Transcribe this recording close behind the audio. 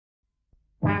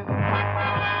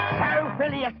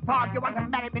Phileas Fogg, you want to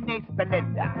marry my niece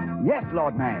Belinda? Yes,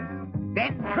 Lord Mayor.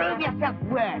 Then prove yourself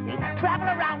worthy. Travel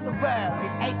around the world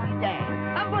in 80 days.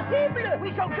 Impossible!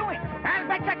 We shall do it. I'll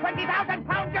bet you 20,000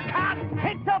 pounds you can't.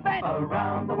 It's a bet.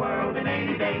 Around the world in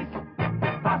 80 days.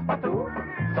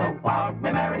 Passepartout, so Fogg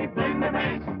may marry Belinda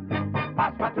Mays.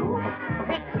 Passepartout.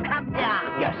 Fix, come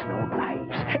down. Yes, Lord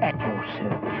Mays, at your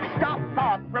service. Stop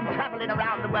Fogg from traveling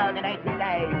around the world in 80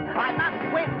 days. I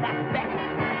must win that bet.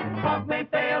 Fogg may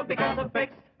fail because of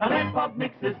fix, unless Fogg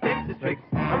mixes his tricks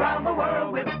around the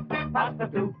world with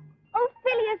Passepartout. Oh,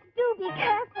 Phileas, do be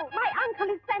careful. My uncle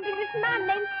is sending this man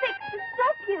named Fix to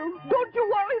stop you. Don't you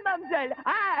worry, mademoiselle.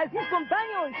 I, as his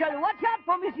companion, shall watch out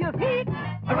for Monsieur Fix.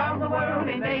 Around the world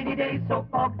in 80 days, so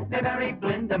Fogg may marry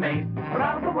Belinda Mays.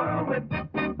 Around the world with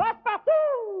Passepartout!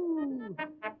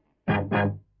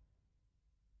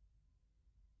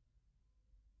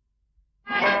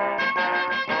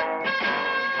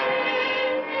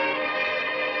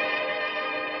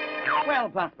 Well,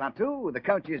 Passepartout, the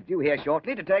coach is due here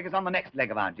shortly to take us on the next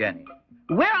leg of our journey.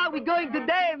 Where are we going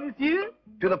today, monsieur?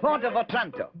 To the port of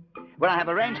Otranto, where I have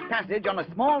arranged passage on a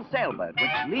small sailboat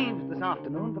which leaves this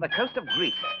afternoon for the coast of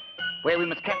Greece, where we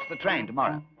must catch the train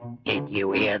tomorrow. Did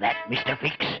you hear that, Mr.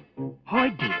 Fix? I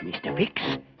did, Mr. Fix.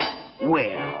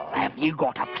 Well, have you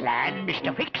got a plan,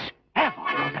 Mr. Fix? Have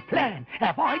I got a plan?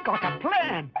 Have I got a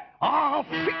plan? I'll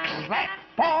fix that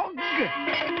Fogg.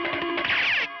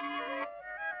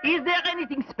 Is there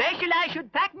anything special I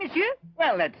should pack, monsieur?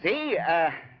 Well, let's see.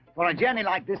 For a journey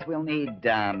like this, we'll need,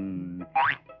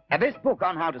 this book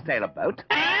on how to sail a boat.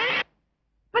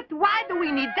 But why do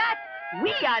we need that?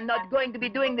 We are not going to be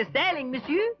doing the sailing,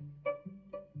 monsieur.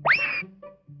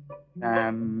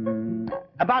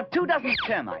 About 2 dozen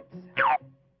termites.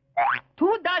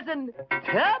 2 dozen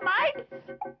termites?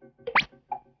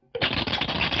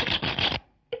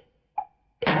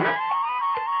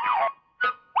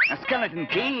 A skeleton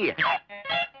key.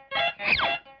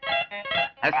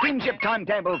 A steamship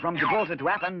timetable from Gibraltar to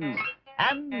Athens.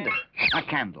 And a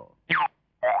candle.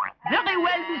 Very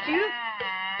well, monsieur.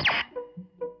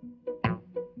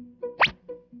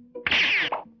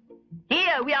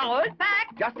 Here, we are all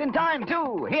packed. Just in time,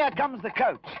 too. Here comes the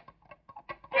coach.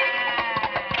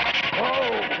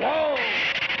 Whoa, whoa!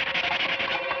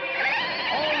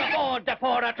 All aboard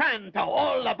for Otranto,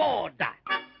 all aboard.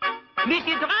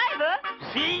 Monsieur Driver?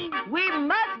 See? We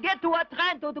must get to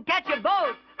Otranto to catch a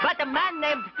boat, but a man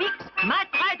named Fix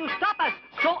might try to stop us,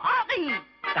 so hurry!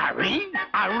 Hurry?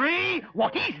 Hurry?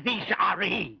 What is this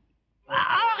hurry?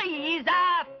 Hurry is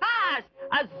a fast,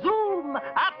 a zoom,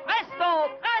 a presto,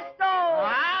 presto!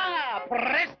 Ah,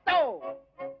 presto!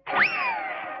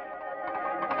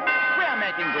 We are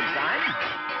making good time.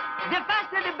 The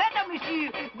faster the better,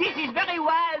 monsieur. This is very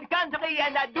wild country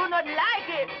and I do not like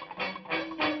it.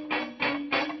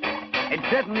 It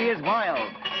certainly is wild.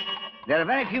 There are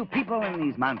very few people in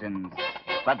these mountains,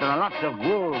 but there are lots of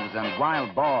wolves and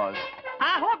wild boars.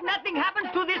 I hope nothing happens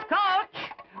to this coach.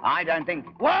 I don't think...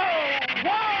 Whoa! Whoa!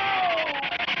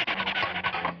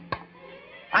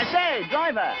 I say,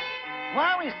 driver,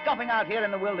 why are we stopping out here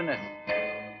in the wilderness?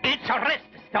 It's a rest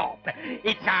stop.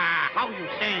 It's, how you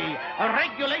say,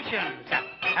 regulations.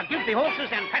 Give the horses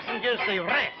and passengers the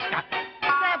rest.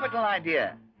 Capital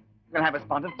idea. We'll have a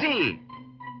spot of tea.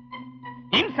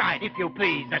 Inside, if you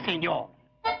please, senor.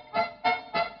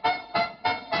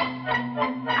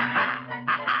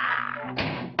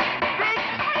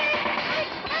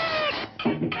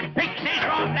 Fix this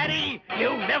wrong, Daddy.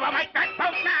 You'll never make that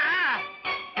boat now.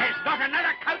 There's not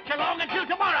another coach along until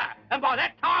tomorrow, and by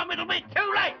that time it'll be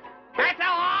too late. That's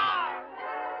all.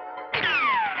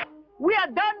 We are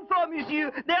done for,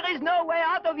 monsieur. There is no way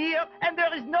out of here, and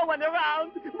there is no one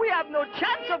around. We have no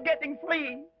chance of getting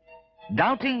free.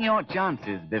 Doubting your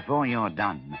chances before you're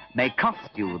done may cost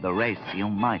you the race you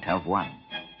might have won.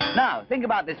 Now, think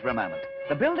about this for a moment.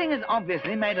 The building is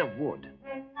obviously made of wood.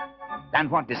 And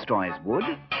what destroys wood?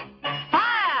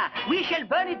 Fire! We shall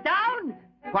burn it down.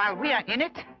 While we are in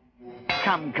it?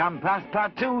 Come,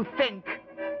 Passepartout, think.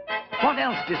 What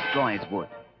else destroys wood?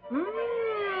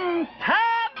 Termites!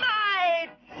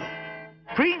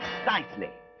 Precisely.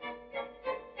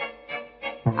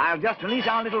 I'll just release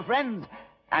our little friends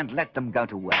and let them go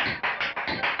to work.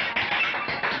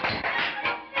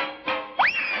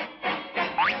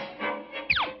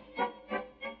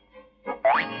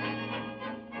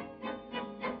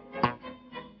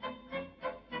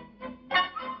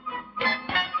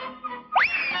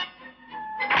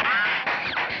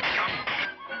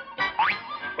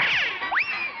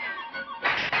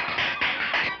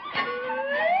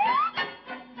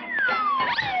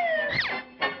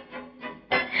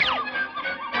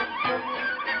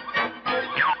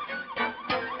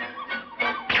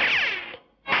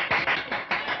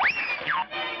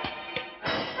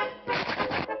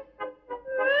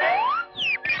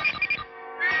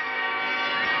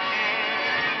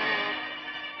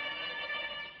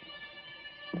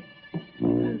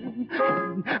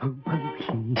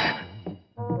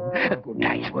 A good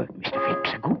day's work, Mr.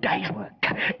 Fix, a good day's work.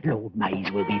 Lord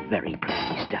Mays will be very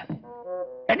pleased.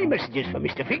 Any messages for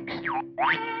Mr. Fix?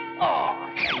 Oh,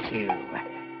 thank you.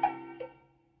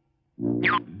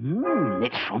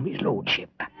 It's from his lordship.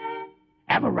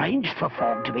 Have arranged for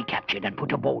Fogg to be captured and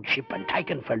put aboard ship and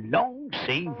taken for long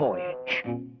sea voyage.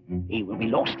 He will be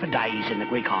lost for days in the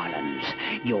Greek islands.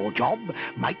 Your job,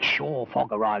 make sure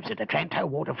Fogg arrives at the Tranto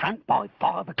waterfront by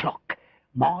 5 o'clock.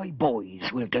 My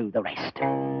boys will do the rest.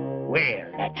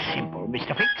 Well, that's simple,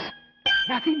 Mr. Fix.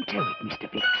 Nothing to it, Mr.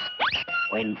 Fix.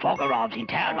 When Fogg arrives in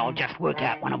town, I'll just work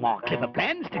out one of my clever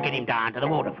plans to get him down to the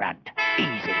waterfront.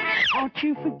 Easy. Aren't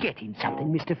you forgetting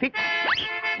something, Mr. Fix?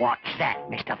 What's that,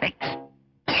 Mr. Fix?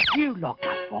 You locked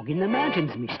up Fogg in the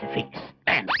mountains, Mr. Fix.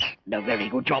 And a very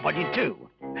good job I did, too.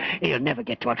 He'll never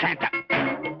get to Otranto.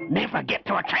 Never get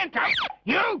to Otranto.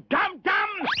 You dum-dum!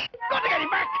 Got to get him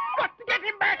back! Got to get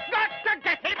him back! Got to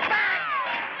get him back!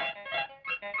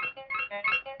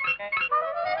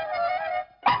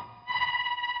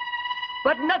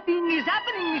 But nothing is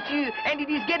happening, monsieur, and it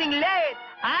is getting late.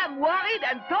 I'm worried,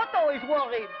 and Toto is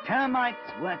worried.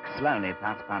 Termites work slowly,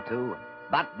 Passepartout,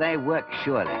 but they work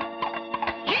surely.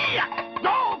 Here!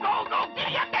 Go, go, go!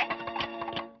 Get!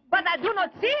 But I do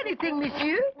not see anything,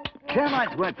 monsieur.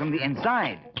 Termites work from the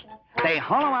inside. They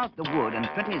hollow out the wood, and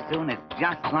pretty soon it's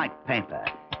just like paper.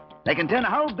 They can turn a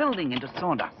whole building into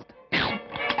sawdust.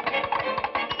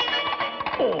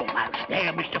 Almost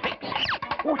there, Mr. Fix.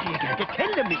 What are you going to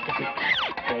tell them, Mr. Fix?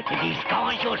 Better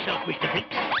disguise yourself, Mr. Fix.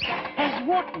 As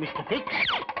what, Mr. Fix?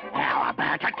 How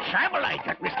about a travel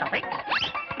agent, Mr. Fix?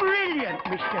 Brilliant,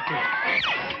 Mr. Fix.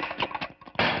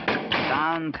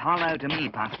 Sounds hollow to me,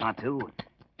 Passepartout.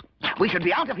 We should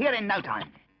be out of here in no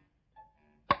time.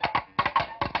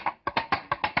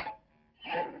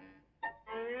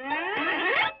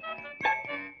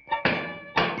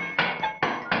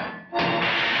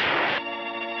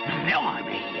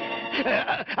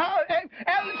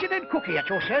 Algernon Cookie at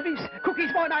your service.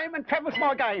 Cookie's my name and Trevor's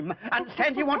my game.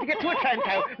 Understand you want to get to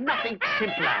Otranto. Nothing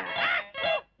simpler.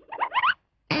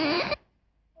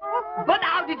 But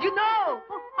how did you know?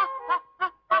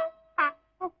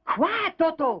 Quiet,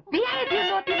 Toto. Behave, you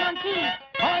naughty monkey.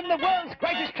 I'm the world's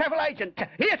greatest travel agent.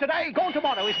 Here today, gone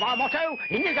tomorrow is my motto.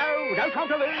 In you go. No time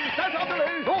to lose. No time to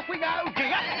lose. Off we go.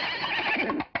 Gee-up.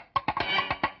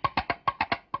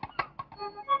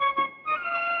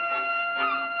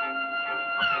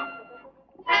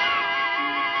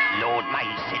 Lord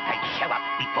Mays said they'd show up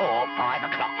before 5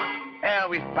 o'clock. How are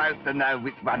we supposed to know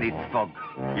which one is Fogg?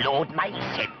 Lord Mays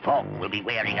said Fogg will be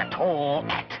wearing a tall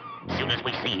hat. As soon as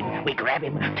we see him, we grab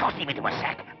him, toss him into a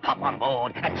sack, pop on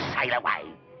board, and sail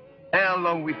away. How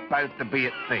long are we supposed to be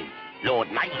at sea?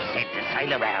 Lord Mays said to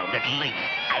sail around at least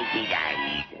 80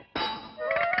 days.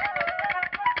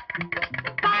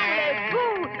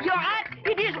 Parlez-vous! Your hat,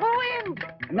 it is ruined!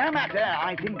 No matter,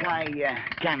 I think I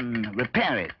can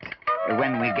repair it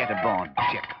when we get aboard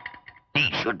ship. He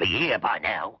should be here by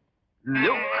now.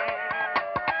 Look!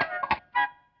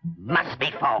 Must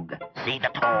be Fogg. See the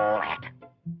tall hat.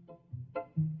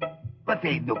 But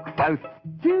they look so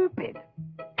stupid.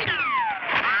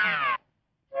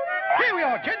 Here we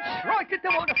are, gents, right at the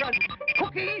waterfront.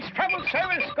 Cookie's travel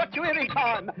service got you here in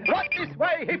time. Right this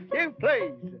way, if you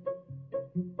please.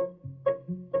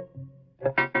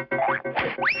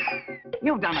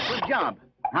 You've done a good job.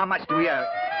 How much do we owe?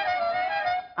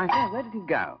 I say, where did he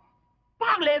go?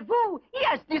 Parlez-vous! He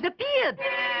has disappeared!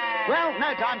 Well,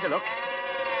 no time to look.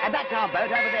 And that's our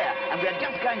boat over there, and we're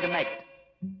just going to make it.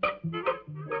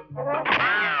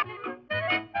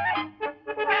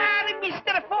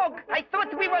 Mr. Fogg, I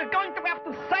thought we were going to have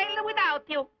to sail without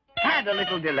you. Had a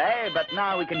little delay, but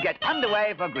now we can get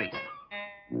underway for Greece.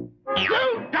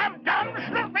 You dum-dums,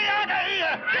 let me out of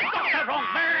here! You've got the wrong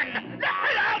man! Let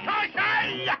me out, I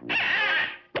say!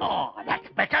 Oh, that's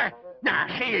better. Now,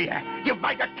 see here, you've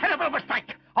made a terrible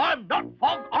mistake. I'm not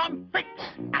Fogg, I'm Fix.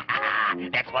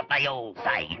 That's what they all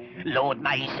say. Lord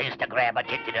Mays says to grab a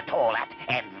gent in a tall hat,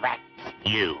 and that's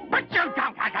you. But you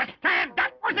don't understand.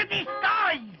 That was a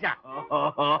disguise.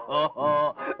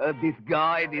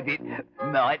 Disguise, is it?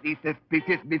 Mighty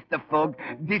suspicious, Mr. Fogg.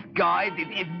 Disguise,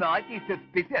 it is mighty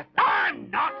suspicious. I'm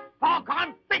not Fogg,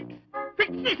 I'm Fix.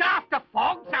 Fix is after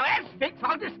Fogg, so as Fix,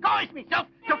 I'll disguise myself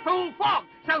to fool Fogg,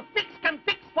 so Fix can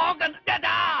fix Fogg and...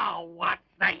 what's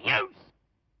the use?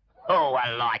 Oh,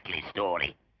 a likely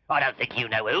story. I don't think you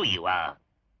know who you are.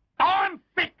 I'm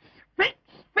Fix. Fix.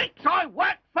 I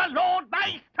work for Lord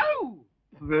Mays too.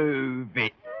 Prove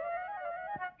it.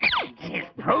 It says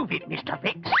prove it, Mr.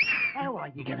 Fix. How are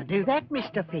you going to do that,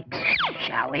 Mr. Fix?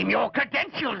 Show him your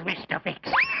credentials, Mr. Fix.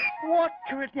 what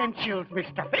credentials,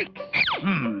 Mr. Fix?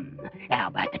 How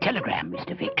about the telegram,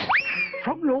 Mr. Fix?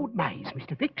 From Lord Mays,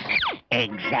 Mr. Fix?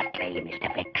 Exactly,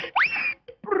 Mr. Fix.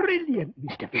 Brilliant,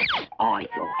 Mr. Fix. I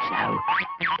thought so.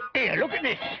 Here, look at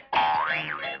this.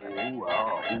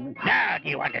 Now do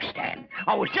you understand?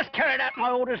 I was just carrying out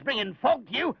my orders bringing Fogg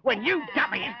to you when you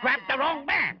dummies grabbed the wrong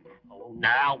man. Oh,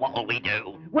 now what'll we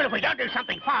do? Well, if we don't do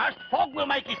something fast, Fogg will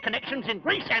make his connections in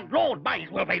Greece and Lord Mays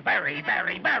will be very,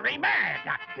 very, very mad.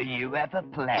 Do you have a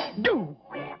plan? Do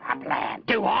I have a plan?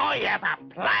 Do I have a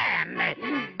plan? Well,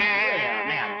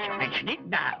 now that you mention it,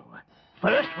 no.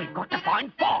 First, we've got to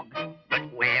find Fogg.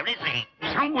 But where is he?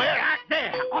 Somewhere out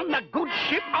there, on the good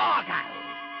ship Argo.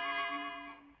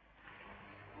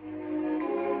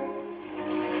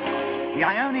 The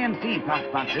Ionian Sea,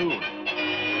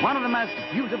 Passepartout. One of the most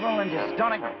beautiful and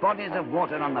historic bodies of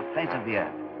water on the face of the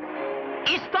earth.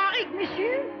 Historic,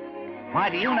 monsieur? Why,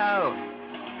 do you know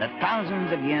that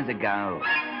thousands of years ago,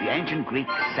 the ancient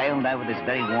Greeks sailed over this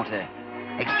very water,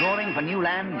 exploring for new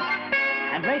lands,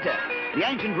 and later, the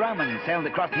ancient Romans sailed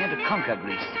across here to conquer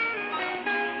Greece.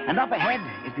 And up ahead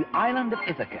is the island of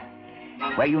Ithaca,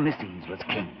 where Ulysses was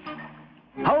king.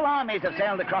 Whole armies have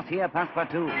sailed across here,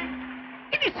 Passepartout.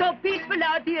 It is so peaceful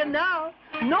out here now.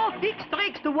 No fixed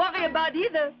tricks to worry about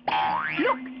either.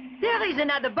 Look, there is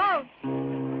another boat.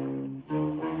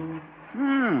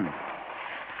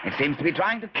 It seems to be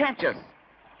trying to catch us.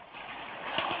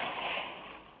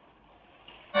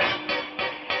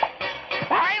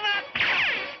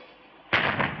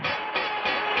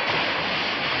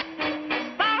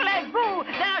 Parlez-vous!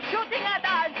 They are shooting at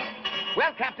us!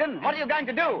 Well, Captain, what are you going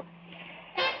to do?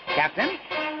 Captain?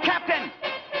 Captain!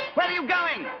 Where are you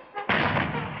going?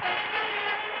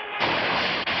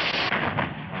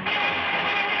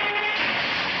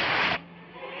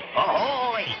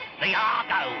 Ahoy! The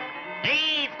Argo!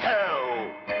 These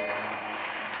two!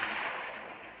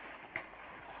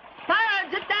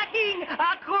 Pirates attacking!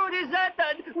 Our crew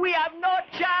deserted! We have no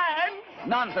chance!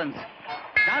 Nonsense.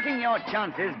 Counting your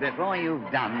chances before you've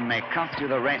done may cost you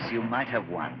the race you might have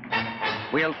won.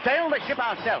 We'll sail the ship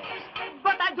ourselves.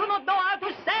 But I do not know how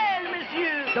to sail,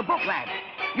 monsieur! The book, lad.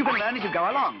 You can learn as you go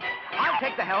along. I'll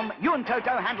take the helm. You and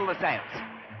Toto handle the sails.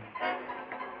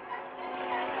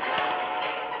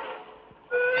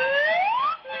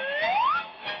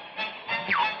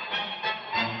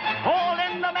 Haul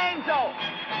in the mainsail!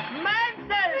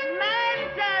 Mansell!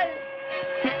 Mansell!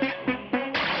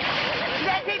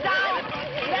 Let it down!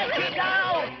 Let it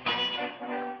down!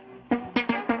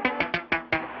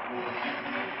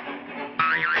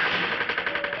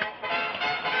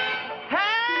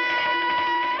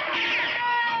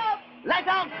 Help! Let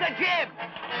off the jib!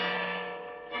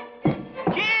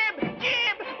 Jib!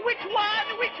 Jib! Which one?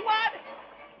 Which one?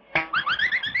 Help!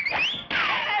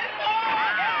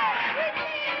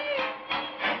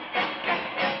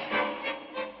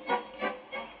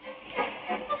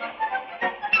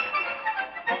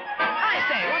 I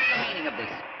say, what's the meaning of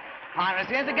this?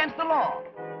 Piracy is against the law.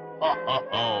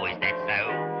 Oh, is that so?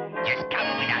 Just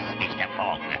come with us, Mr.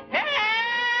 Fogg.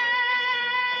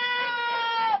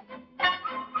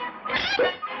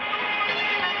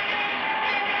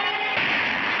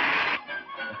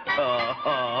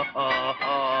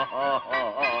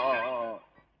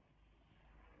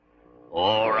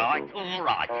 All right.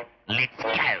 Let's go.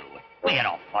 We're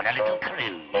off on a little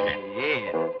cruise.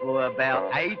 Yeah, for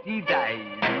about 80 days. 80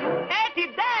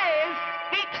 days!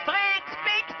 Fix tricks!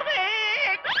 Fix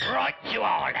tricks! Right you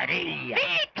are, laddie.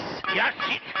 Fix! Yes,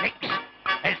 it's Fix.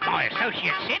 As my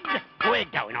associate said, we're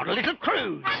going on a little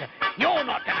cruise. You're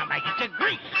not going to make it to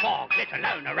Greece, Fogg, let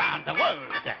alone around the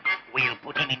world. We'll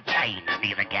put him in chains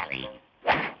near the galley.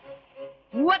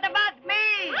 What about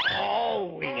me?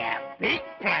 Oh, we have big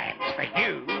plans for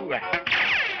you.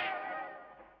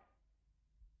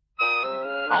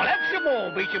 I'll have some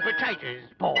more meat and potatoes,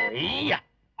 boy.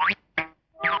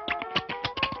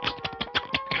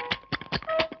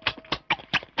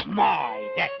 My,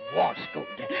 that was good.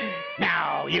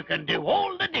 Now you can do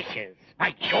all the dishes.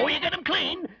 Make sure you get them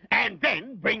clean, and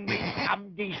then bring me some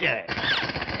dessert.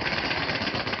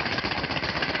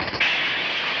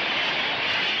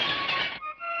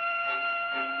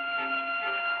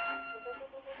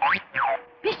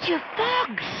 Monsieur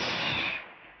Fogg!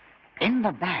 In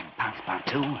the bag,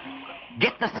 Passepartout.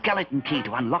 Get the skeleton key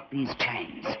to unlock these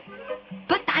chains.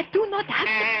 But I do not have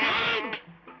the bag!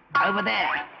 Over there.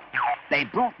 They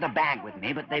brought the bag with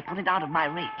me, but they put it out of my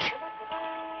reach.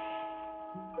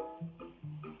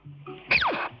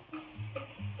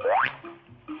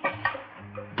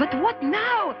 But what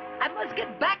now? I must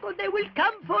get back or they will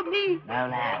come for me. No,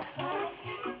 lad.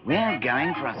 We're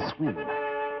going for a swim.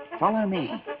 Follow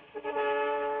me.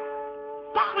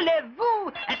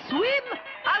 Parlez-vous? A swim?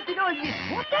 Out in all this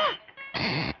water?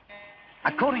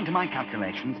 According to my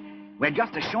calculations, we're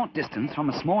just a short distance from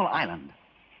a small island.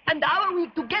 And how are we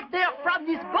to get there from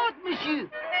this boat, monsieur?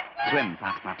 Swim,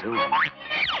 Passepartout.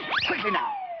 Quickly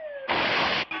now.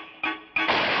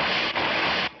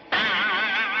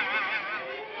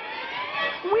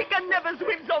 We can never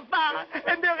swim so far,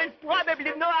 and there is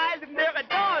probably no island there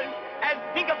at all. And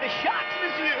think of the sharks,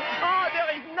 monsieur. Oh,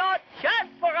 there is no chance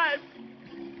for us.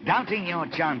 Doubting your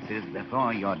chances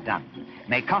before you're done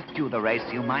may cost you the race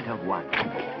you might have won.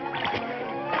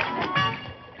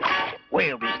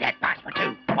 Where is that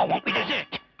Passepartout? I want me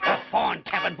dessert. A fine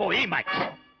cabin boy he makes.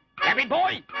 Cabin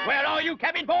boy? Where are you,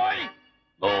 cabin boy?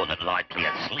 More than likely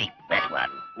asleep, that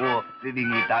one. Or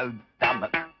sitting his own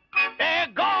stomach. They're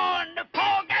gone!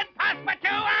 Fogg and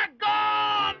Passepartout are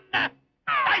gone!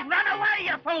 They've run away,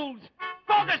 you fools!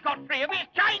 Fogg has got free of his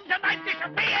chains and they've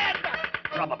disappeared!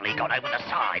 Probably got over the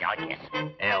side, I guess.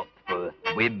 Out for a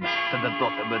swim to the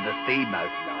bottom of the sea,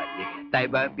 most likely. They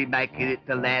won't be making it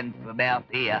to land from out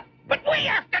here. But we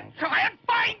have to try and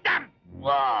find them!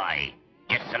 Why?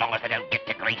 Just so long as they don't get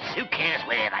to Greece, who cares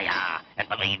where they are? And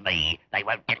believe me, they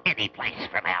won't get any place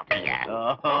from out here.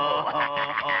 But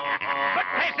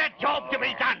there's a job to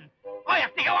be done. I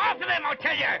have to go after them, I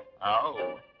tell you.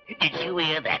 Oh, did you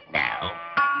hear that now?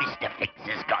 Mr. Fix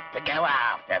has got to go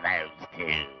after those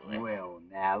two. Well,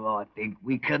 now I think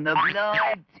we can oblige.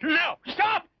 No,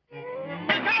 stop!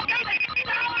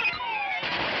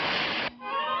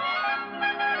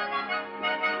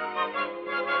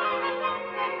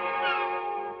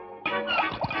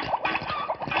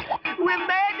 We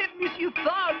made it, Monsieur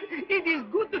Fogg. It is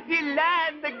good to see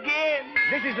land again.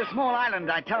 This is the small island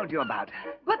I told you about.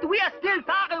 But we are still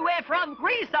far away from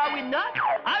Greece, are we not?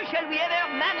 How shall we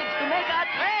ever manage to make our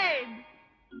trade?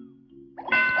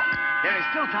 There is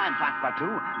still time,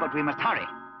 Passepartout, but we must hurry.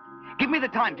 Give me the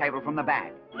timetable from the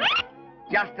bag.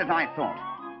 Just as I thought.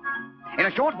 In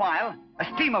a short while, a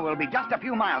steamer will be just a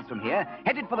few miles from here,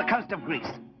 headed for the coast of Greece.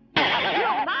 A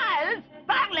few miles?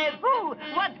 Parlez-vous?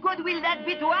 What good will that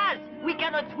be to us? We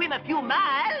cannot swim a few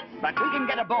miles. But we can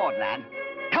get aboard, lad.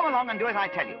 Come along and do as I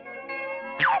tell you.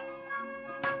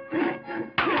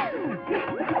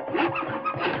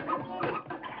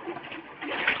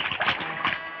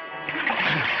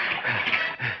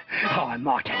 Oh, I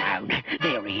might have known.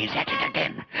 There he is at it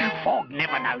again. Fogg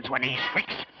never knows when he's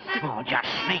fixed. I'll just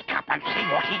sneak up and see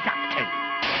what he's up to.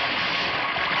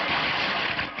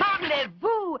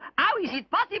 Parlez-vous? How is it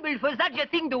possible for such a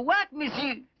thing to work,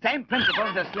 monsieur? Same principle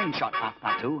as a slingshot,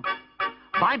 Passepartout.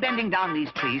 By bending down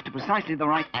these trees to precisely the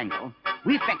right angle,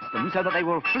 we fix them so that they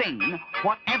will fling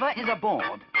whatever is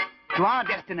aboard to our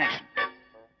destination.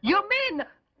 You mean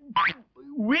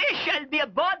we shall be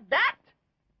aboard that?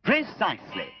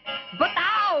 Precisely. But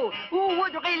how? Who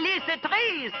would release the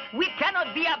trees? We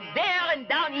cannot be up there and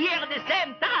down here at the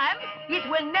same time. It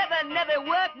will never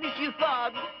work, Monsieur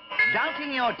Fogg.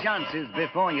 Doubting your chances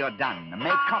before you're done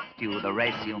may cost you the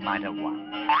race you might have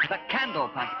won. The candle,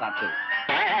 Passepartout.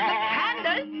 The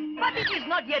candle? But it is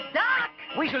not yet dark.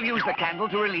 We shall use the candle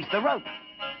to release the rope.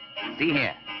 See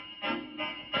here.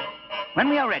 When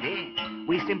we are ready,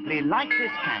 we simply light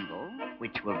this candle,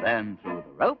 which will burn through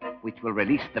the rope, which will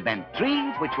release the bent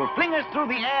trees, which will fling us through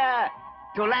the air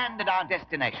to land at our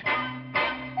destination.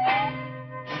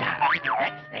 So,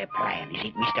 that's their plan, is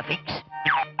it, Mr. Fix?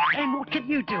 And what can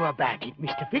you do about it,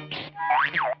 Mr. Fix?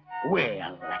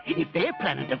 Well, if they're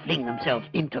planning to fling themselves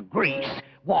into Greece,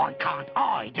 why can't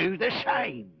I do the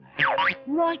same?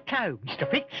 Righto, Mr.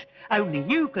 Fix. Only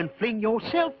you can fling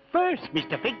yourself first,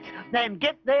 Mr. Fix, then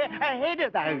get there ahead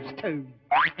of those two.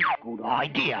 Good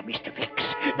idea, Mr. Fix.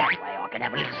 That way I can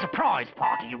have a little surprise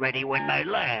party ready when they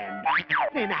land.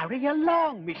 Then hurry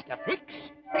along, Mr. Fix.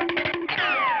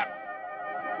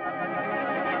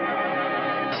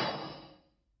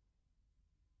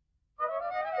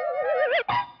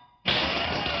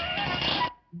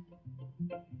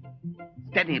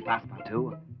 Steady,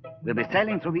 Passepartout. We'll be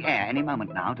sailing through the air any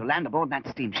moment now to land aboard that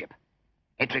steamship.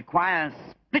 It requires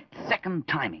split-second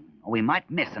timing, or we might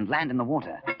miss and land in the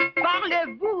water.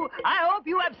 Parlez-vous? I hope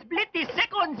you have split the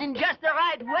seconds in just the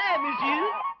right way, monsieur.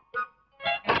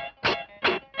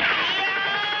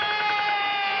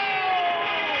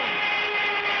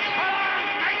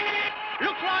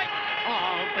 Looks like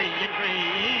I'll be in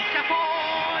Greece, boy.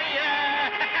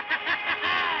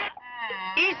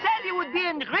 He said he would be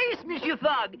in Greece, Monsieur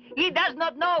Fogg. He does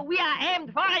not know we are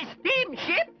aimed for a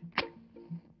steamship.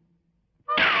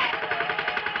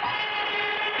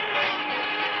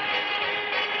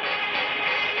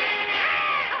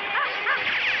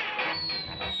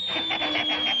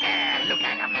 Look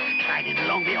at him, trying lagging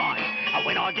along behind. And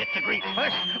when I get to Greece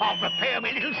first, I'll prepare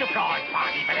my little surprise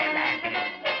party for their landing.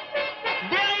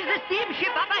 There is a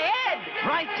steamship up ahead.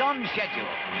 Right on schedule.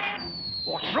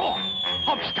 What's wrong?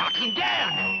 I'm starting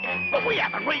down. But we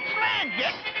haven't reached land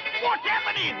yet. What's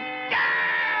happening?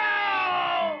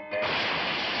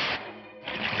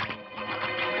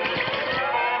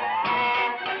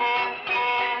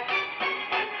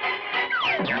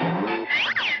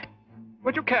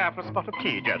 Would you care for a spot of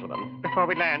tea, gentlemen, before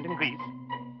we land in Greece?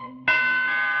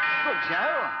 Good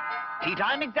show. Tea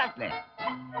time exactly.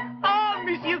 Oh,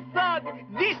 Monsieur Fogg,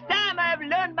 this time I have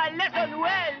learned my lesson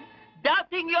well.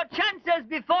 Doubting your chances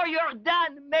before you're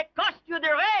done may cost you the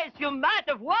race you might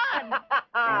have won.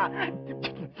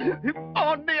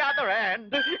 On the other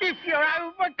hand, if you're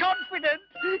overconfident,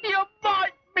 you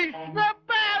might miss the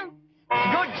boat.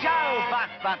 Good show,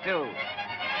 Passepartout.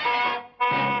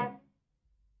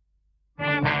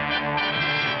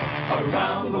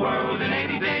 Around the world in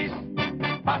 80 days.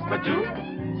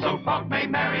 Passepartout, so Fogg may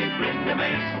marry Glinda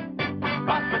Mace.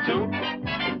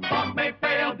 Passepartout, Fogg may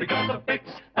fail because of Fix,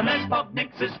 unless Fogg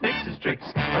nixes tricks.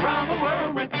 Around the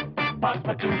world with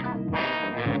Passepartout.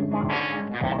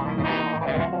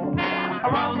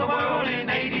 Around the world in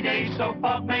 80 days, so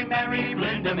Fogg may marry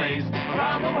Glinda Mace.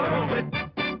 Around the world with